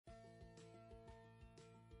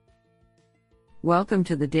Welcome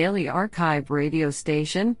to the Daily Archive radio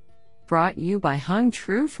station, brought you by Hung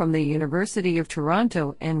Tru from the University of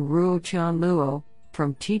Toronto and Ruo Chan Luo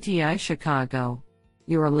from TTI Chicago.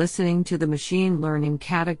 You are listening to the Machine Learning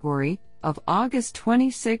category of August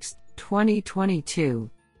 26, 2022.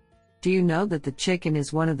 Do you know that the chicken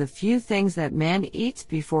is one of the few things that man eats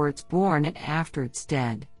before it's born and after it's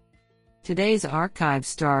dead? Today's archive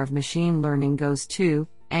star of machine learning goes to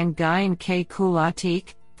Anggayan K.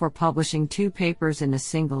 Kulatik for publishing 2 papers in a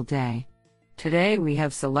single day. Today we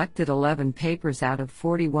have selected 11 papers out of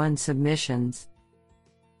 41 submissions.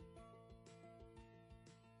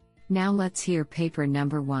 Now let's hear paper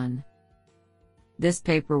number 1. This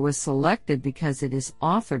paper was selected because it is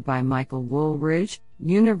authored by Michael Wooldridge,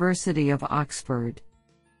 University of Oxford.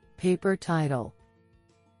 Paper title: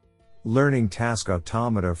 Learning Task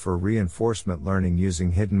Automata for Reinforcement Learning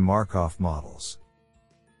Using Hidden Markov Models.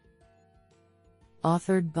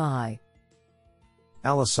 Authored by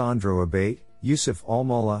Alessandro Abate, Yusuf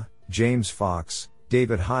Almolla, James Fox,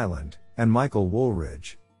 David Hyland, and Michael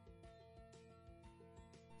Wooldridge.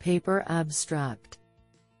 Paper abstract: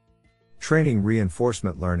 Training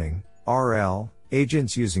reinforcement learning, RL,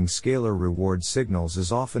 agents using scalar reward signals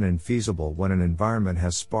is often infeasible when an environment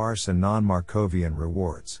has sparse and non-Markovian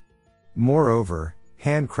rewards. Moreover,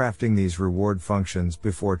 handcrafting these reward functions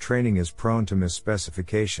before training is prone to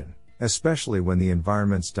misspecification, especially when the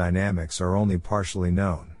environment's dynamics are only partially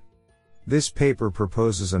known. This paper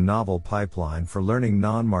proposes a novel pipeline for learning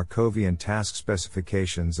non-Markovian task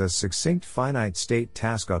specifications as succinct finite-state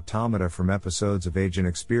task automata from episodes of agent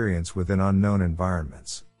experience within unknown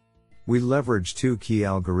environments. We leverage 2 key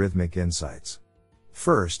algorithmic insights.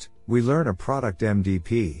 First, we learn a product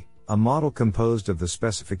MDP, a model composed of the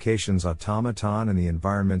specification's automaton and the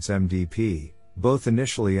environment's MDP, both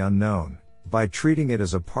initially unknown, by treating it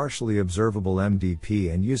as a partially observable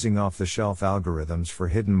MDP and using off-the-shelf algorithms for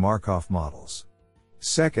hidden Markov models.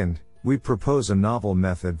 Second, we propose a novel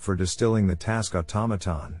method for distilling the task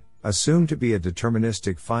automaton, assumed to be a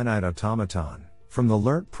deterministic finite automaton, from the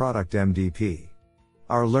learnt product MDP.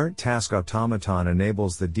 Our learnt task automaton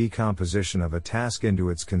enables the decomposition of a task into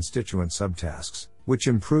its constituent subtasks, which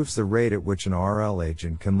improves the rate at which an RL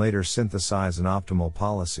agent can later synthesize an optimal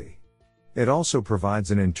policy. It also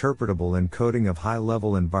provides an interpretable encoding of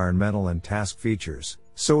high-level environmental and task features,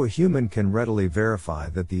 so a human can readily verify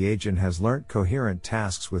that the agent has learnt coherent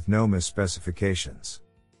tasks with no misspecifications.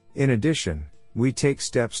 In addition, we take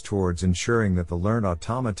steps towards ensuring that the learned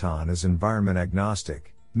automaton is environment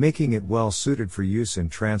agnostic, making it well suited for use in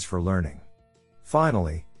transfer learning.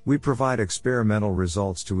 Finally, we provide experimental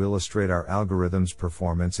results to illustrate our algorithm's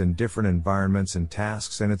performance in different environments and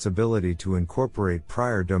tasks and its ability to incorporate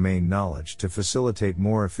prior domain knowledge to facilitate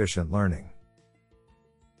more efficient learning.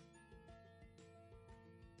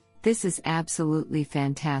 This is absolutely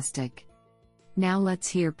fantastic. Now let's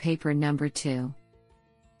hear paper number 2.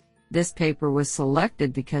 This paper was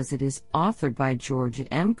selected because it is authored by George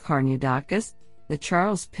M. Karniadakis, the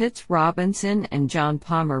Charles Pitts Robinson and John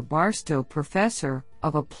Palmer Barstow Professor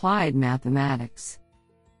of Applied Mathematics.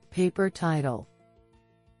 Paper title: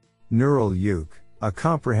 NeuralUke, a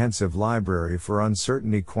comprehensive library for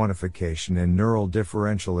uncertainty quantification in neural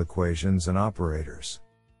differential equations and operators.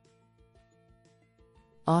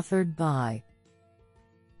 Authored by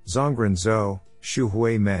Zhongren Zhou,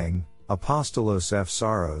 Shuhui Meng, Apostolos F.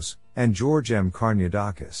 Saros, and George M.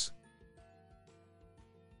 Karniadakis.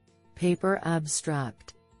 Paper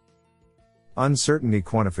abstract: Uncertainty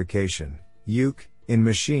quantification, UQ, in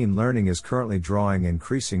machine learning is currently drawing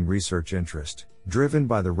increasing research interest, driven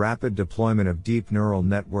by the rapid deployment of deep neural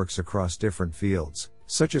networks across different fields,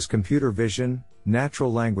 such as computer vision,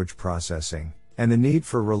 natural language processing, and the need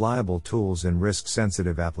for reliable tools in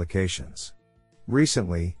risk-sensitive applications.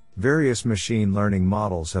 Recently, various machine learning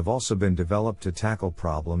models have also been developed to tackle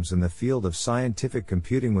problems in the field of scientific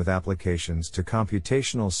computing with applications to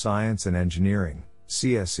computational science and engineering,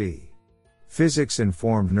 CSE.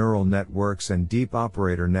 Physics-informed neural networks and deep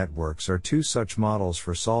operator networks are 2 such models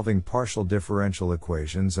for solving partial differential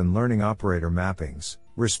equations and learning operator mappings,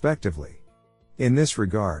 respectively. In this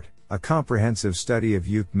regard, a comprehensive study of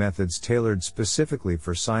UQ methods tailored specifically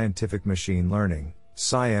for scientific machine learning,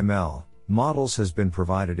 SciML, models has been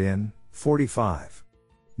provided in 45.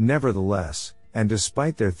 Nevertheless, and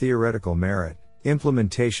despite their theoretical merit,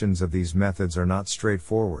 implementations of these methods are not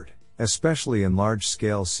straightforward, especially in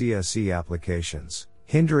large-scale CSE applications,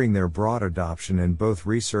 hindering their broad adoption in both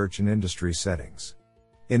research and industry settings.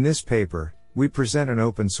 In this paper, we present an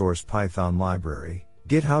open-source Python library,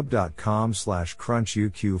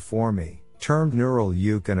 github.com/crunchuq4me, termed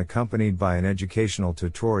NeuralUke and accompanied by an educational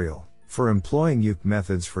tutorial, for employing UC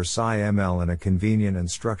methods for SciML in a convenient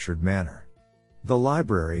and structured manner. The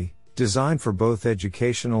library, designed for both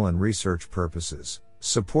educational and research purposes,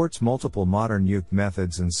 supports multiple modern UC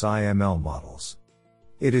methods and SciML models.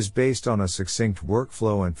 It is based on a succinct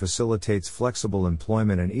workflow and facilitates flexible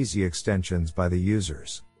employment and easy extensions by the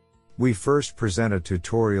users. We first present a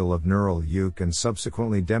tutorial of Neural UC and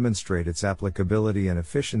subsequently demonstrate its applicability and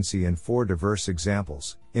efficiency in 4 diverse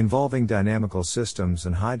examples, involving dynamical systems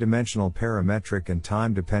and high-dimensional parametric and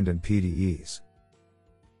time-dependent PDEs.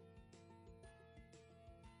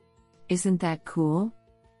 Isn't that cool?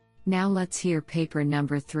 Now let's hear paper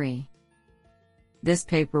number 3. This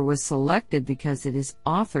paper was selected because it is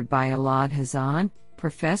authored by Elad Hazan,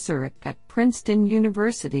 professor at Princeton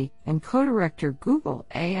University and co-director Google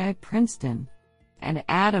AI Princeton, and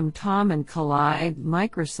Adam Tallman Kallai,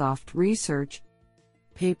 Microsoft Research.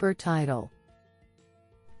 Paper title: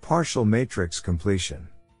 Partial matrix completion.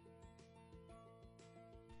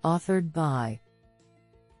 Authored by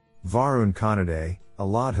Varun Kannade,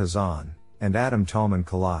 Elad Hazan, and Adam Tallman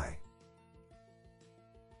Kallai.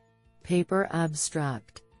 Paper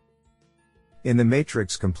abstract: In the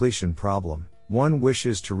matrix completion problem, one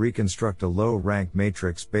wishes to reconstruct a low-rank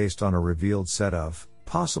matrix based on a revealed set of,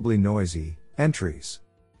 possibly noisy, entries.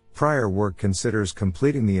 Prior work considers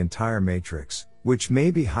completing the entire matrix, which may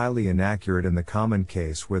be highly inaccurate in the common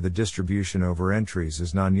case where the distribution over entries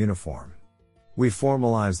is non-uniform. We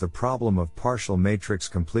formalize the problem of partial matrix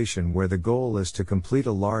completion where the goal is to complete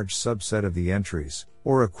a large subset of the entries,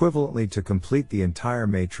 or equivalently to complete the entire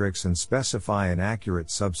matrix and specify an accurate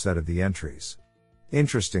subset of the entries.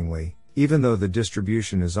 Interestingly, even though the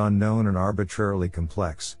distribution is unknown and arbitrarily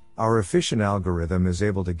complex, our efficient algorithm is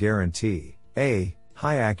able to guarantee a.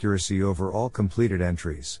 high accuracy over all completed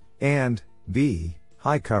entries, and b.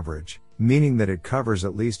 high coverage, meaning that it covers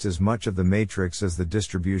at least as much of the matrix as the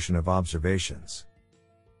distribution of observations.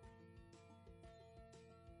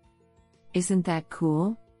 Isn't that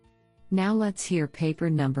cool? Now let's hear paper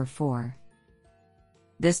number 4.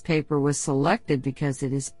 This paper was selected because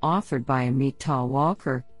it is authored by Amit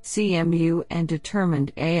Talwalkar, CMU and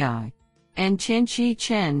Determined AI, and Qianqi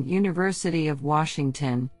Chen, University of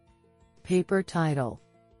Washington. Paper title: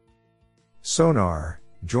 SONAR,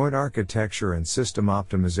 Joint Architecture and System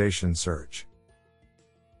Optimization Search.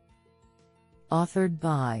 Authored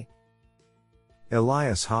by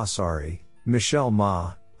Elias Hassari, Michelle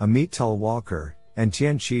Ma, Amit Talwalkar, and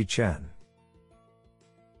Qianqi Chen.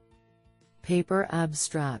 Paper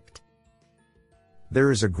abstract: There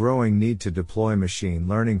is a growing need to deploy machine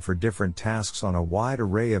learning for different tasks on a wide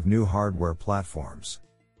array of new hardware platforms.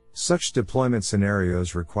 Such deployment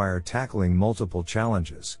scenarios require tackling multiple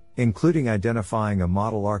challenges, including identifying a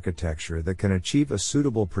model architecture that can achieve a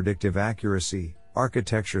suitable predictive accuracy,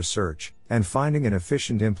 architecture search, and finding an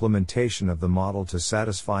efficient implementation of the model to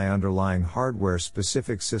satisfy underlying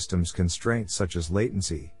hardware-specific systems constraints such as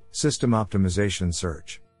latency. System optimization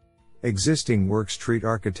search. Existing works treat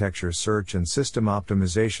architecture search and system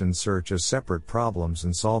optimization search as separate problems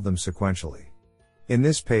and solve them sequentially. In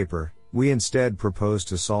this paper, we instead propose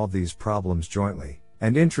to solve these problems jointly,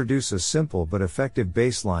 and introduce a simple but effective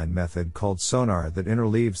baseline method called SONAR that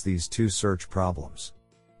interleaves these two search problems.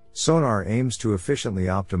 SONAR aims to efficiently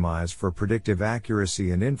optimize for predictive accuracy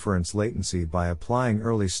and inference latency by applying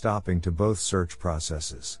early stopping to both search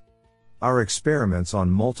processes. Our experiments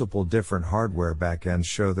on multiple different hardware backends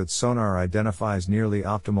show that SONAR identifies nearly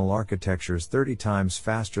optimal architectures 30 times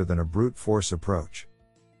faster than a brute force approach.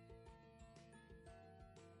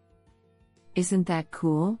 Isn't that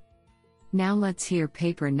cool? Now let's hear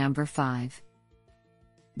paper number 5.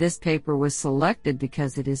 This paper was selected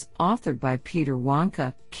because it is authored by Peter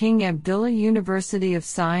Wanka, King Abdullah University of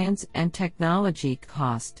Science and Technology,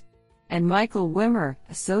 KOST, and Michael Wimmer,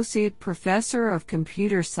 Associate Professor of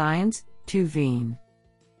Computer Science, Tübingen.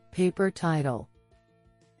 Paper title: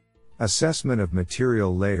 Assessment of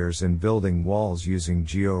material layers in building walls using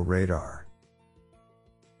GeoRadar.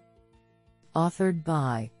 Authored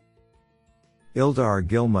by Ildar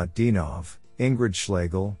Gilmut-Dinov, Ingrid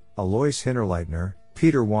Schlegel, Alois Hinterleitner,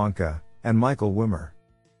 Peter Wanka, and Michael Wimmer.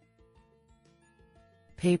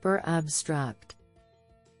 Paper abstract: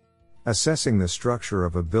 Assessing the structure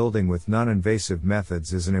of a building with non-invasive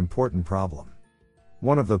methods is an important problem.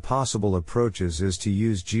 One of the possible approaches is to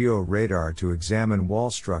use GeoRadar to examine wall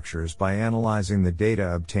structures by analyzing the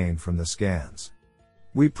data obtained from the scans.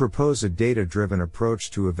 We propose a data-driven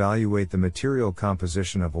approach to evaluate the material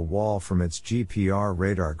composition of a wall from its GPR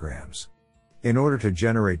radargrams. In order to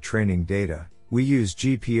generate training data, we use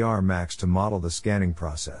GPR Max to model the scanning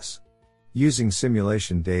process. Using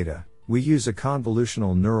simulation data, We use a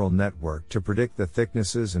convolutional neural network to predict the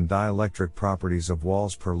thicknesses and dielectric properties of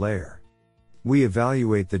walls per layer. We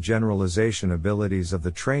evaluate the generalization abilities of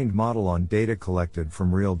the trained model on data collected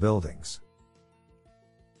from real buildings.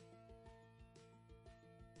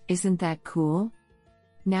 Isn't that cool?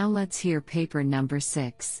 Now let's hear paper number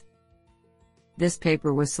 6. This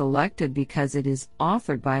paper was selected because it is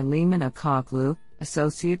authored by Lehman Akoglu,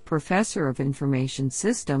 Associate Professor of Information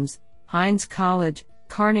Systems, Heinz College,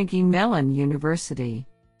 Carnegie Mellon University.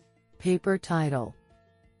 Paper title: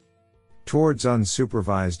 Towards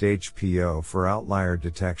Unsupervised HPO for Outlier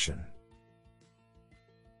Detection.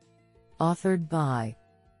 Authored by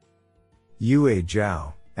Yue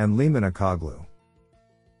Zhao and Lehman Akoglu.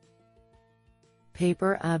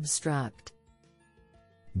 Paper abstract: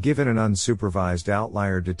 Given an unsupervised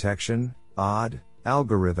outlier detection (ODD)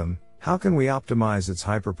 algorithm, how can we optimize its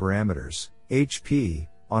hyperparameters (HP)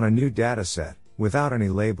 on a new dataset without any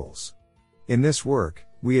labels? In this work,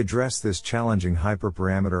 we address this challenging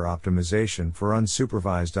hyperparameter optimization for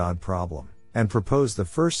unsupervised ODD problem, and propose the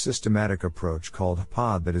first systematic approach called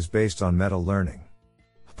HPOD that is based on meta-learning.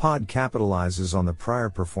 HPOD capitalizes on the prior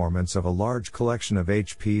performance of a large collection of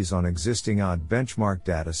HPs on existing ODD benchmark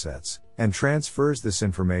datasets, and transfers this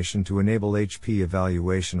information to enable HP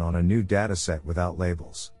evaluation on a new dataset without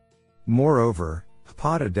labels. Moreover,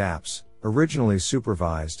 HPOD adapts, originally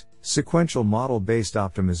supervised, sequential model-based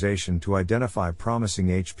optimization to identify promising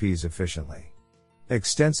HPs efficiently.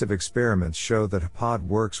 Extensive experiments show that HPOD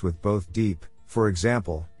works with both deep, for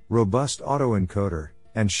example, robust autoencoder,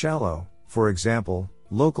 and shallow, for example,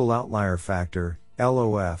 local outlier factor,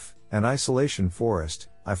 LOF, and isolation forest,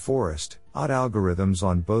 iForest, ODD algorithms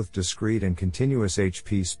on both discrete and continuous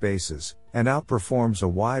HP spaces, and outperforms a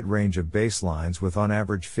wide range of baselines with on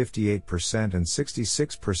average 58% and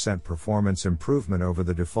 66% performance improvement over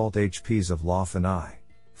the default HPs of LOF and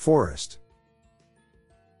iForest.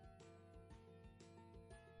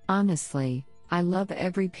 Honestly, I love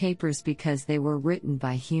every papers because they were written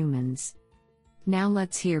by humans. Now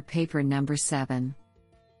let's hear paper number 7.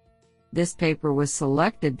 This paper was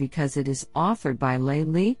selected because it is authored by Lei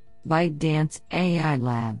Li, ByteDance AI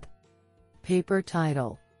Lab. Paper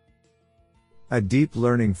title: A deep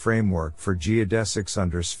learning framework for geodesics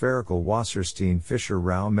under spherical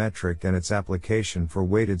Wasserstein-Fisher-Rao metric and its application for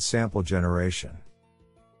weighted sample generation.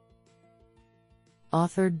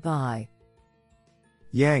 Authored by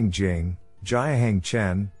Yang Jing, Jiaheng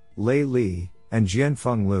Chen, Lei Li, and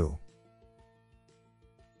Jianfeng Liu.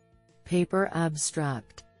 Paper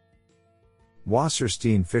abstract: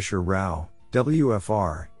 Wasserstein-Fisher-Rao,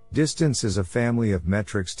 WFR, distance is a family of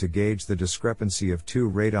metrics to gauge the discrepancy of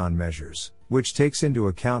two radon measures, which takes into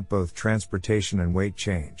account both transportation and weight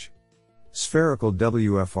change. Spherical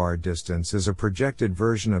WFR distance is a projected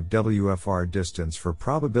version of WFR distance for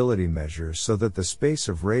probability measures so that the space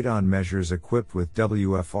of radon measures equipped with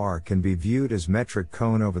WFR can be viewed as metric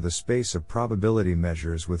cone over the space of probability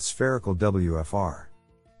measures with spherical WFR.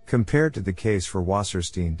 Compared to the case for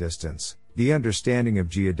Wasserstein distance, the understanding of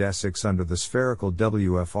geodesics under the spherical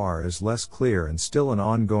WFR is less clear and still an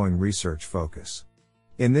ongoing research focus.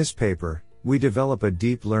 In this paper, we develop a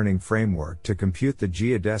deep learning framework to compute the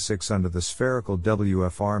geodesics under the spherical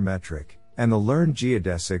WFR metric, and the learned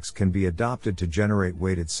geodesics can be adopted to generate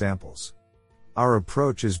weighted samples. Our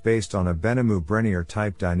approach is based on a Benhamou-Brenier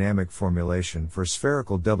type dynamic formulation for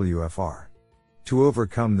spherical WFR. To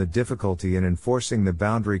overcome the difficulty in enforcing the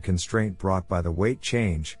boundary constraint brought by the weight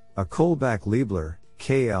change, a Kullback-Leibler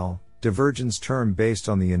 (KL) divergence term based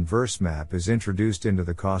on the inverse map is introduced into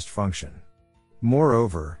the cost function.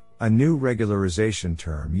 Moreover, a new regularization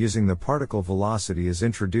term using the particle velocity is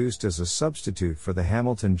introduced as a substitute for the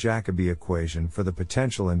Hamilton-Jacobi equation for the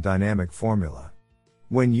potential and dynamic formula.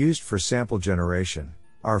 When used for sample generation,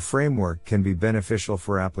 our framework can be beneficial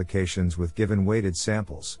for applications with given weighted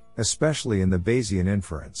samples, especially in the Bayesian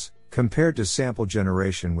inference, compared to sample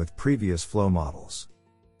generation with previous flow models.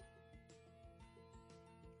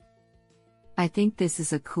 I think this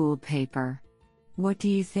is a cool paper. What do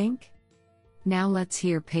you think? Now let's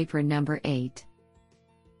hear paper number 8.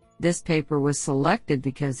 This paper was selected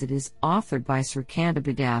because it is authored by Srikanta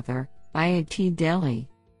Bhattacharya, IIT Delhi.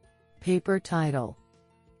 Paper title: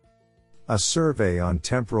 A Survey on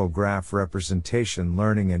Temporal Graph Representation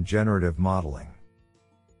Learning and Generative Modeling.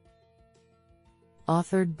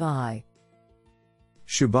 Authored by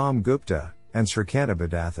Shubham Gupta and Srikanta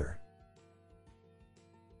Bhattacharya.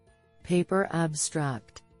 Paper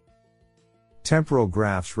abstract: Temporal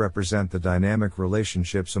graphs represent the dynamic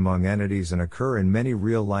relationships among entities and occur in many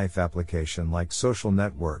real-life applications like social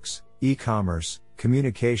networks, e-commerce,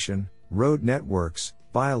 communication, road networks,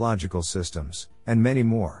 biological systems, and many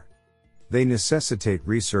more. They necessitate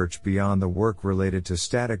research beyond the work related to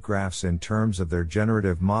static graphs in terms of their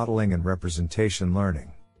generative modeling and representation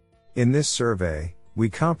learning. In this survey, we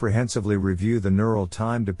comprehensively review the neural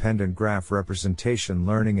time-dependent graph representation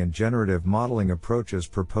learning and generative modeling approaches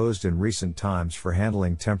proposed in recent times for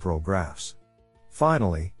handling temporal graphs.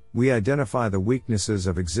 Finally, we identify the weaknesses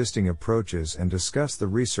of existing approaches and discuss the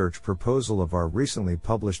research proposal of our recently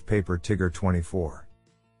published paper Tigger 24.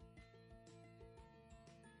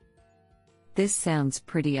 This sounds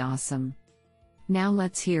pretty awesome. Now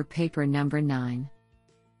let's hear paper number 9.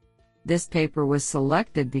 This paper was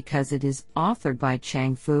selected because it is authored by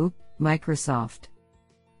Chang Fu, Microsoft.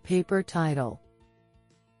 Paper title: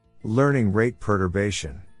 Learning Rate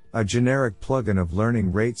Perturbation, a generic plugin of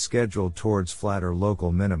learning rate scheduled towards flat or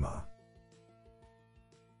local minima.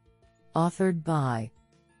 Authored by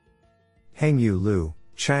Hengyu Liu,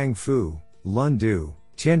 Chang Fu, Lun Du,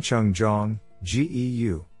 Tiancheng Zhang,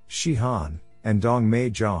 Geu, Shihan, and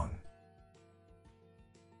Dongmei Zhang.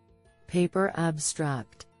 Paper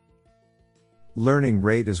abstract: Learning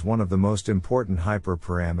rate is one of the most important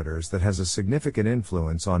hyperparameters that has a significant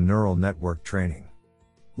influence on neural network training.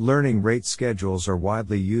 Learning rate schedules are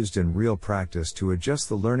widely used in real practice to adjust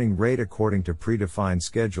the learning rate according to predefined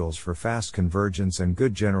schedules for fast convergence and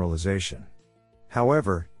good generalization.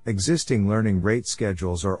 However, existing learning rate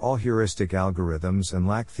schedules are all heuristic algorithms and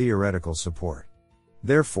lack theoretical support.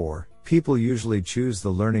 Therefore, people usually choose the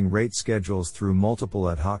learning rate schedules through multiple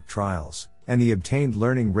ad hoc trials, and the obtained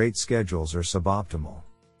learning rate schedules are suboptimal.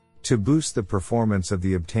 To boost the performance of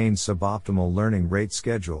the obtained suboptimal learning rate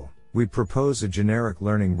schedule, we propose a generic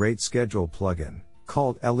learning rate schedule plugin,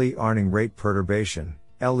 called Learning Rate Perturbation,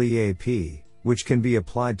 LEAP, which can be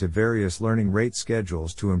applied to various learning rate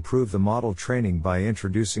schedules to improve the model training by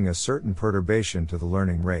introducing a certain perturbation to the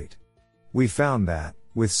learning rate. We found that,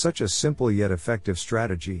 with such a simple yet effective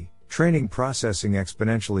strategy, training processing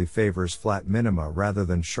exponentially favors flat minima rather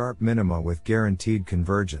than sharp minima with guaranteed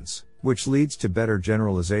convergence, which leads to better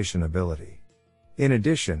generalization ability. In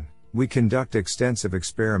addition, we conduct extensive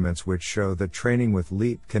experiments which show that training with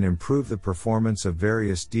LEAP can improve the performance of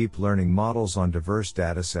various deep learning models on diverse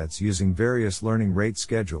datasets using various learning rate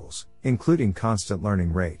schedules, including constant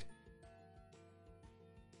learning rate.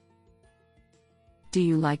 Do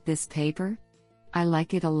you like this paper? I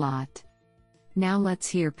like it a lot. Now let's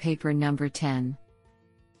hear paper number 10.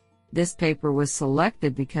 This paper was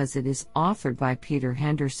selected because it is authored by Peter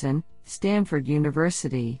Henderson, Stanford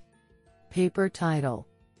University. Paper title: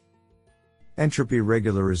 Entropy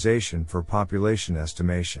Regularization for Population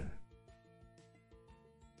Estimation.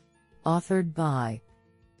 Authored by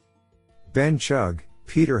Ben Chug,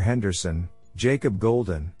 Peter Henderson, Jacob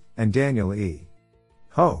Golden, and Daniel E.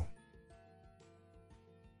 Ho.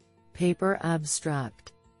 Paper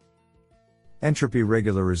abstract: Entropy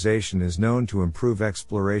regularization is known to improve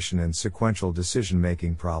exploration and sequential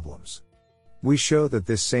decision-making problems. We show that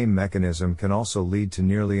this same mechanism can also lead to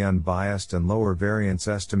nearly unbiased and lower variance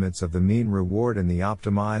estimates of the mean reward in the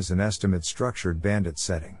optimize and estimate structured bandit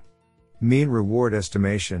setting. Mean reward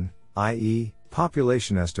estimation, i.e.,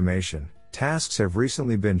 population estimation, tasks have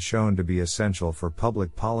recently been shown to be essential for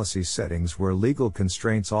public policy settings where legal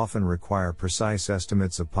constraints often require precise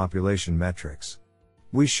estimates of population metrics.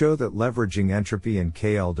 We show that leveraging entropy and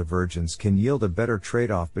KL divergence can yield a better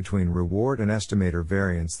trade-off between reward and estimator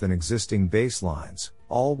variance than existing baselines,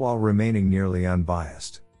 all while remaining nearly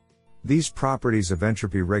unbiased. These properties of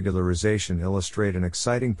entropy regularization illustrate an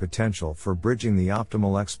exciting potential for bridging the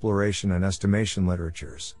optimal exploration and estimation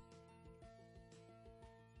literatures.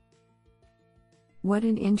 What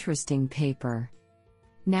an interesting paper.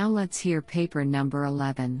 Now let's hear paper number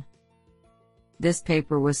 11. This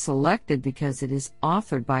paper was selected because it is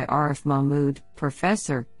authored by Arif Mahmood,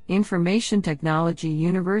 Professor, Information Technology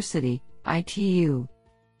University, ITU.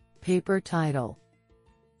 Paper title: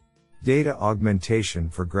 Data Augmentation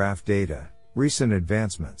for Graph Data, Recent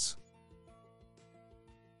Advancements.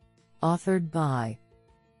 Authored by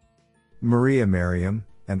Maria Mariam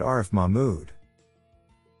and Arif Mahmood.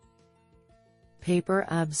 Paper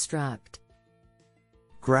abstract: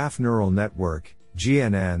 Graph Neural Network,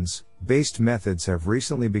 GNNs, based methods have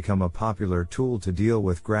recently become a popular tool to deal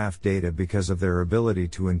with graph data because of their ability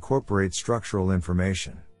to incorporate structural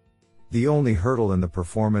information. The only hurdle in the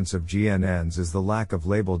performance of GNNs is the lack of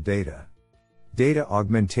labeled data. Data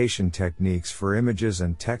augmentation techniques for images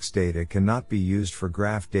and text data cannot be used for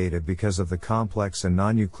graph data because of the complex and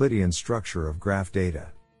non-Euclidean structure of graph data.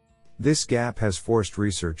 This gap has forced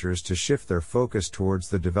researchers to shift their focus towards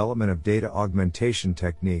the development of data augmentation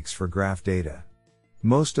techniques for graph data.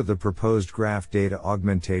 Most of the proposed graph data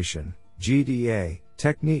augmentation, GDA,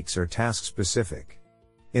 techniques are task-specific.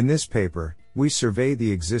 In this paper, we survey the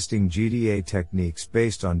existing GDA techniques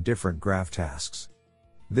based on different graph tasks.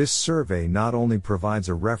 This survey not only provides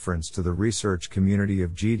a reference to the research community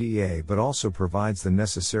of GDA but also provides the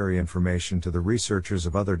necessary information to the researchers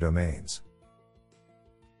of other domains.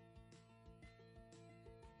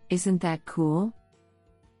 Isn't that cool?